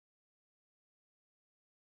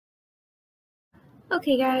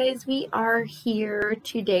Okay guys, we are here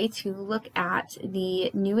today to look at the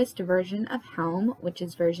newest version of Helm, which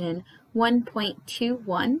is version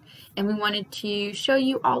 1.21, and we wanted to show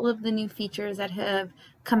you all of the new features that have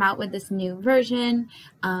come out with this new version,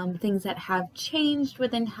 things that have changed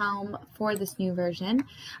within Helm for this new version.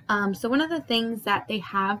 So one of the things that they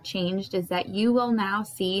have changed is that you will now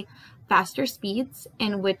see faster speeds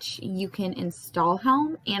in which you can install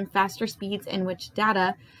Helm and faster speeds in which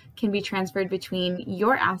data can be transferred between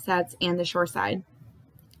your assets and the shoreside.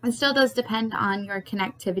 It still does depend on your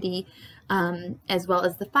connectivity as well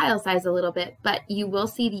as the file size a little bit, but you will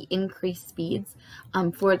see the increased speeds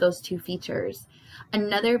for those two features.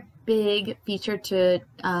 Another big feature to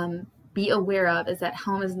be aware of is that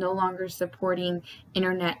Helm is no longer supporting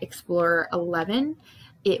Internet Explorer 11.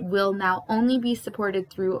 It will now only be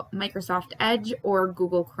supported through Microsoft Edge or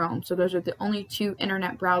Google Chrome. So those are the only two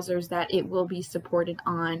internet browsers that it will be supported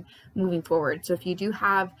on moving forward. So if you do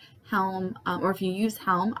have Helm, or if you use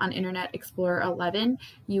Helm on Internet Explorer 11,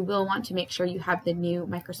 you will want to make sure you have the new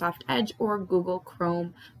Microsoft Edge or Google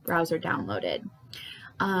Chrome browser downloaded.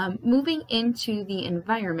 Moving into the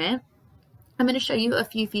environment, I'm going to show you a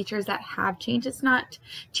few features that have changed. It's not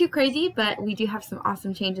too crazy, but we do have some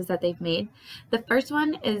awesome changes that they've made. The first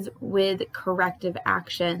one is with corrective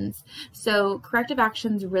actions. So corrective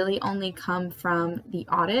actions really only come from the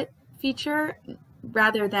audit feature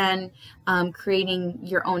rather than creating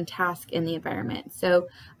your own task in the environment. So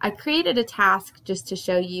I created a task just to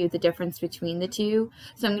show you the difference between the two.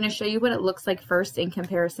 So I'm going to show you what it looks like first in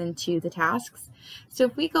comparison to the tasks. So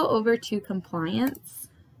if we go over to compliance,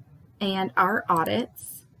 and our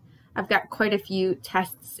audits, I've got quite a few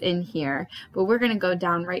tests in here, but we're going to go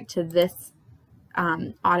down right to this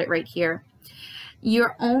audit right here.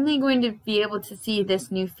 You're only going to be able to see this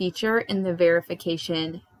new feature in the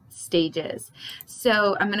verification stages.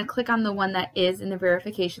 So I'm going to click on the one that is in the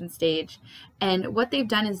verification stage, and what they've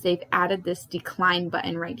done is they've added this decline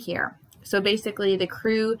button right here. So basically the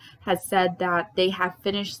crew has said that they have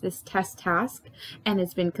finished this test task and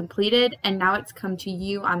it's been completed, and now it's come to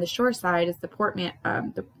you on the shore side as the port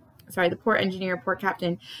engineer, port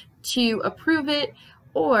captain, to approve it,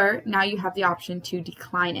 or now you have the option to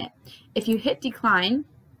decline it. If you hit decline,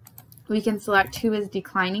 we can select who is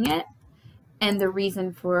declining it and the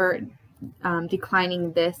reason for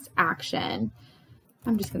declining this action.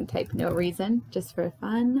 I'm just going to type no reason just for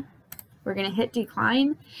fun. We're going to hit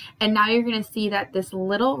decline, and now you're going to see that this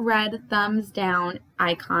little red thumbs down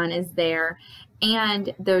icon is there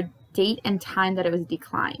and the date and time that it was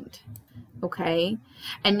declined. Okay,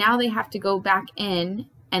 and now they have to go back in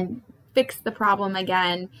and fix the problem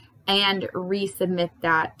again and resubmit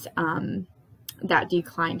that that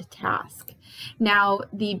declined task. Now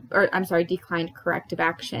declined corrective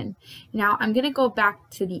action. Now I'm going to go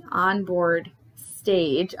back to the onboard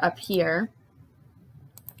stage up here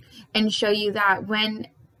and show you that when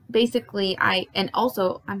basically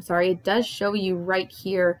it does show you right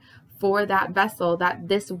here for that vessel that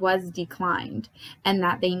this was declined and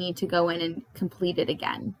that they need to go in and complete it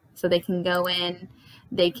again. So they can go in,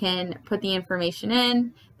 they can put the information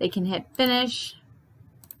in, they can hit finish.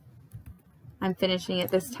 I'm finishing it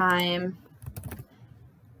this time. And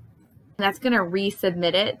that's going to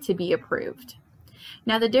resubmit it to be approved.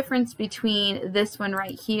 Now the difference between this one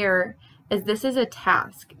right here is this is a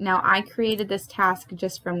task. Now I created this task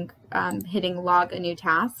just from hitting log a new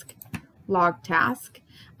task, log task.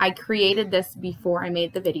 I created this before I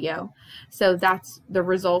made the video. So that's the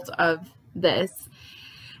result of this.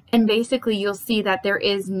 And basically you'll see that there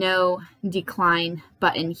is no decline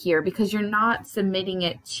button here because you're not submitting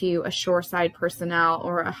it to a shoreside personnel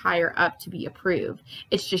or a higher up to be approved.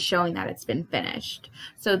 It's just showing that it's been finished.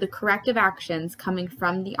 So the corrective actions coming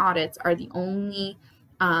from the audits are the only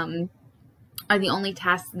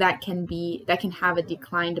tasks that can have a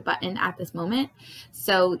declined button at this moment.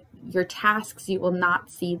 So your tasks, you will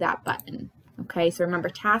not see that button. Okay, so remember,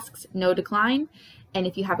 tasks, no decline, and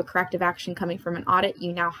if you have a corrective action coming from an audit,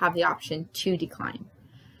 you now have the option to decline.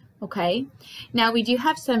 Okay, now we do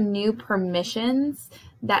have some new permissions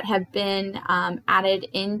that have been added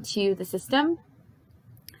into the system,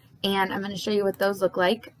 and I'm going to show you what those look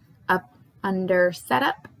like. Up under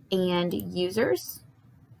setup and users,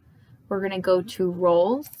 we're going to go to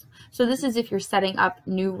roles. So this is if you're setting up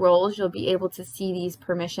new roles, you'll be able to see these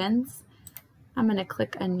permissions. I'm going to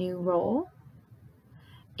click a new role,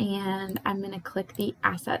 and I'm going to click the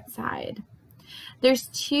asset side. There's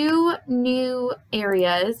two new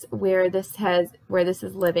areas where this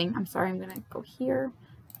is living. I'm sorry, I'm going to go here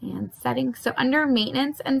and settings. So under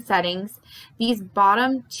maintenance and settings, these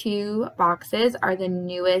bottom two boxes are the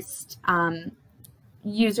newest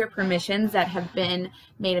user permissions that have been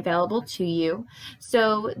made available to you.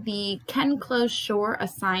 So the can close shore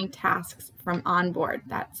assign tasks from onboard,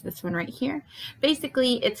 that's this one right here.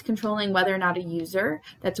 Basically, it's controlling whether or not a user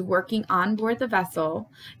that's working on board the vessel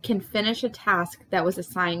can finish a task that was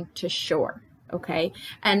assigned to shore, okay?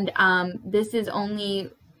 And this is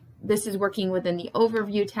working within the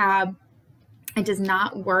overview tab. It does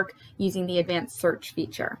not work using the advanced search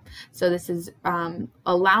feature. So this is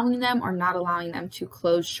allowing them or not allowing them to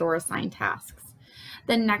close shore assigned tasks.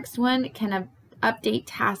 The next one can update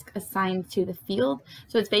task assigned to the field.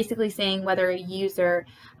 So it's basically saying whether a user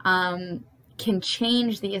can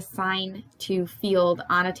change the assign to field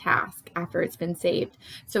on a task after it's been saved.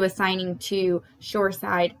 So assigning to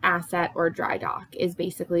shoreside, asset, or dry dock is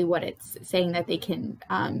basically what it's saying, that they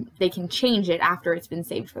can change it after it's been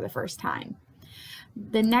saved for the first time.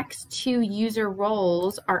 The next two user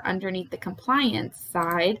roles are underneath the compliance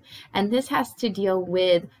side, and this has to deal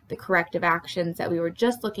with the corrective actions that we were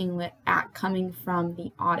just looking at coming from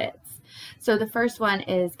the audits. So the first one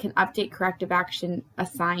is can update corrective action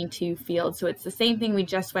assigned to field. So it's the same thing we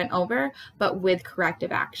just went over, but with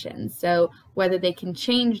corrective actions. So whether they can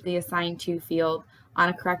change the assigned to field on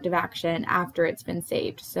a corrective action after it's been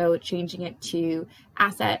saved. So changing it to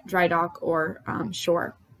asset, dry dock, or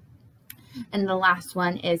shore. And the last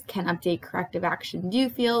one is can update corrective action due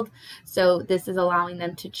field. So this is allowing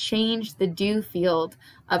them to change the due field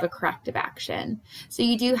of a corrective action. So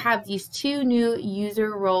you do have these two new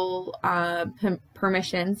user role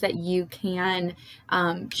permissions that you can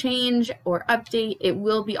change or update. It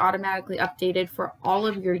will be automatically updated for all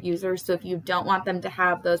of your users. So if you don't want them to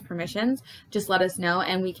have those permissions, just let us know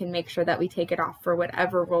and we can make sure that we take it off for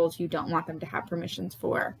whatever roles you don't want them to have permissions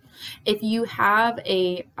for. If you have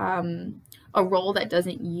a role that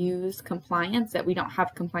doesn't use compliance, that we don't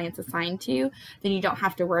have compliance assigned to, then you don't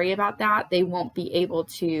have to worry about that. They won't be able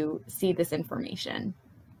to see this information.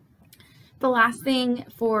 The last thing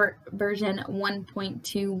for version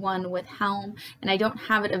 1.21 with Helm, and I don't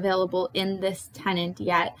have it available in this tenant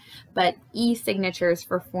yet, but e-signatures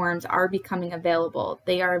for forms are becoming available.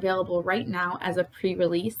 They are available right now as a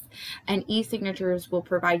pre-release, and e-signatures will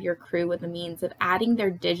provide your crew with a means of adding their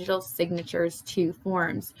digital signatures to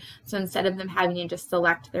forms. So instead of them having to just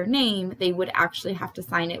select their name, they would actually have to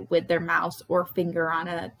sign it with their mouse or finger on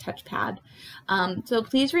a touchpad. So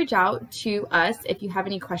please reach out to us if you have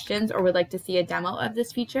any questions or would like to see a demo of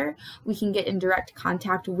this feature. We can get in direct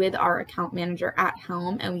contact with our account manager at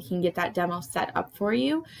Helm and we can get that demo set up for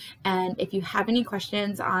you. And if you have any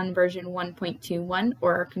questions on version 1.21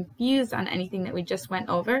 or are confused on anything that we just went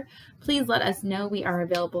over, please let us know. We are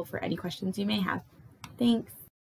available for any questions you may have. Thanks.